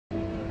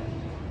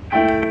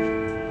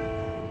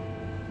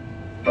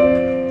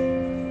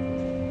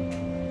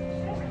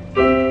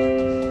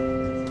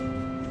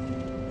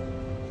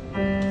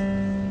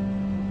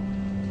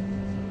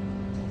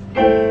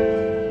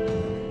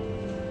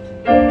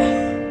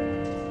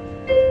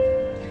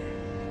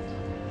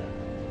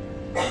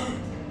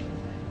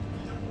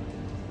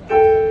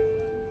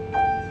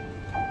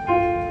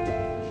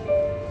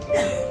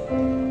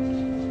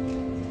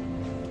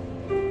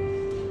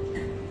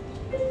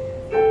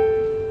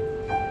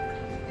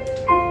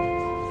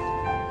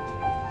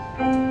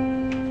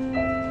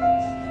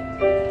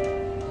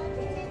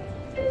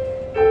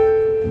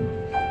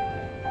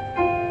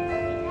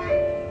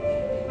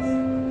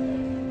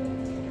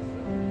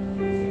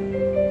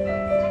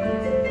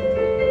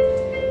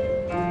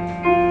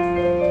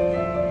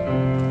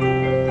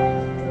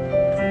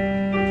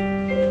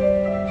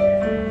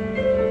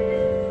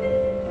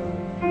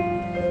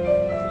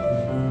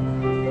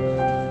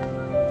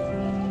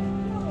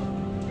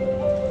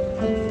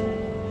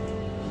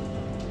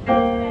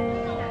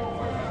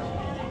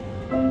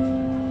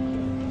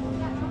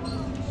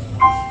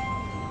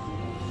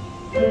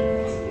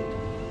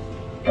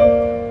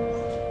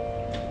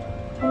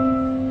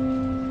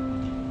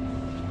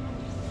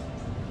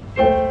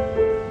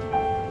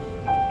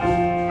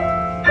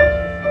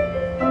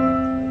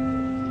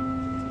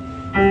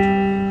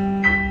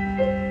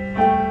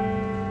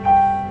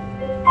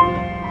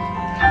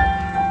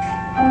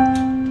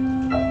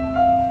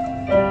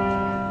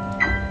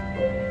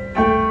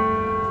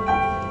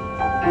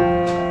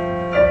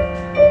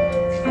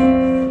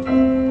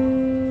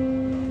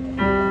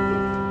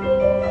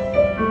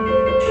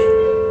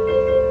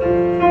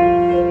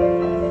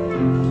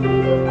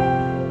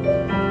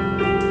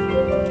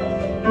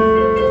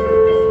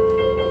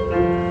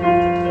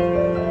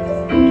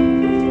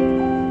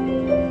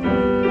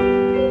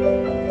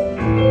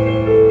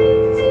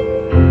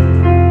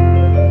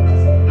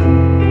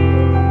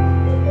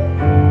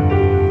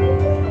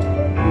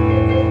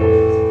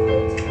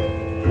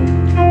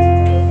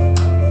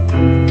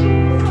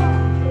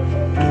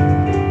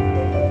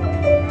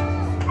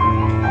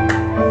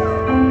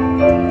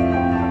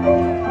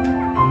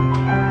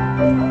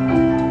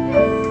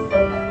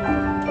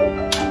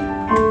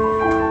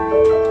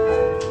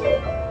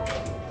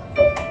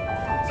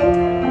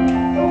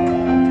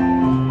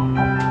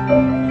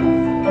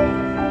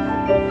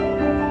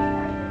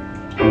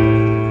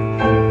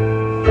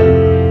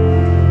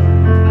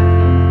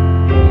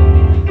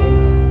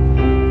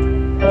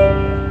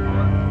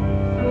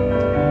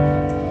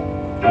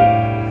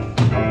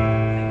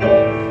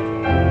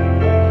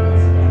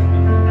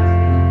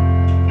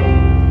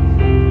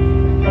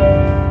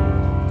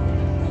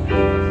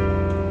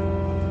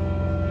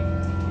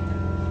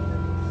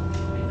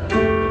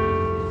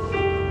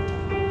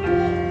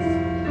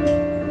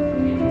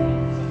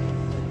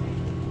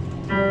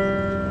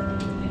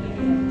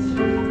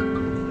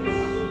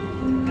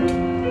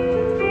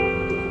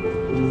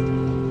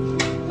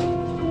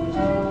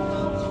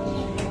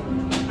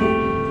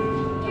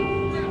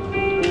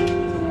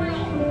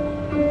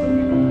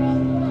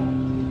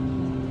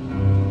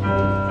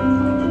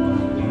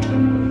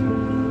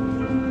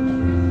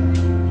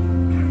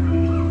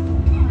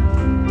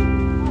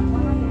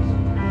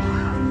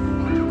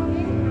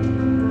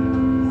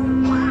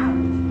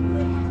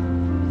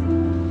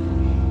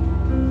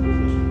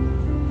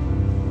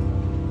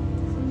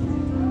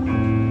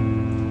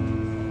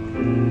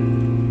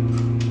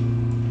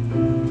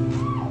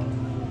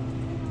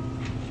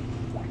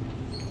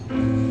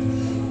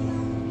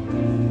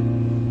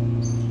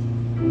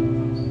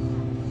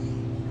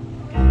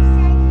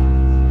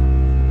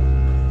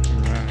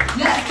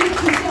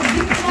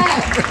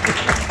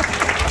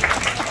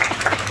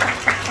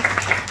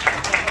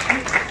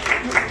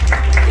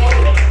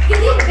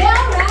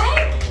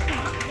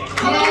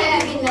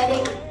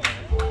letting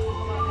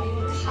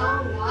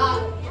count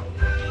up.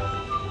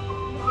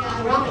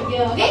 Yeah, around a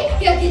year. Okay,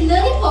 he has been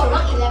learning for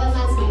around 11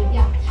 months now.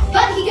 Yeah,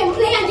 but he can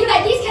play until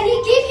like this. Can you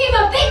give him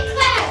a big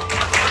clap?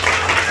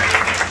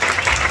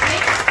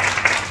 Okay.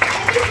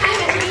 Every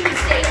time actually he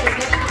says it's very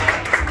difficult.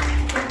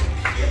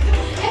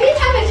 Every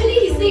time actually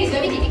he says it's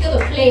very difficult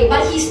to play,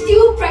 but he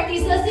still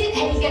practices it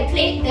and he can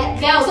play it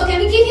that well. So can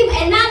we give him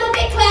another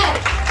big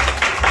clap?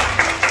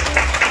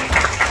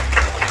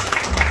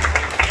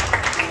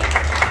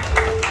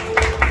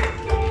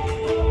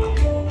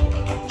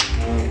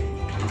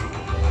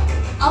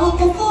 Our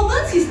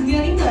performance is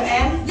nearing the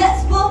end.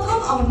 Let's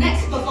welcome our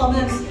next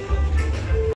performance.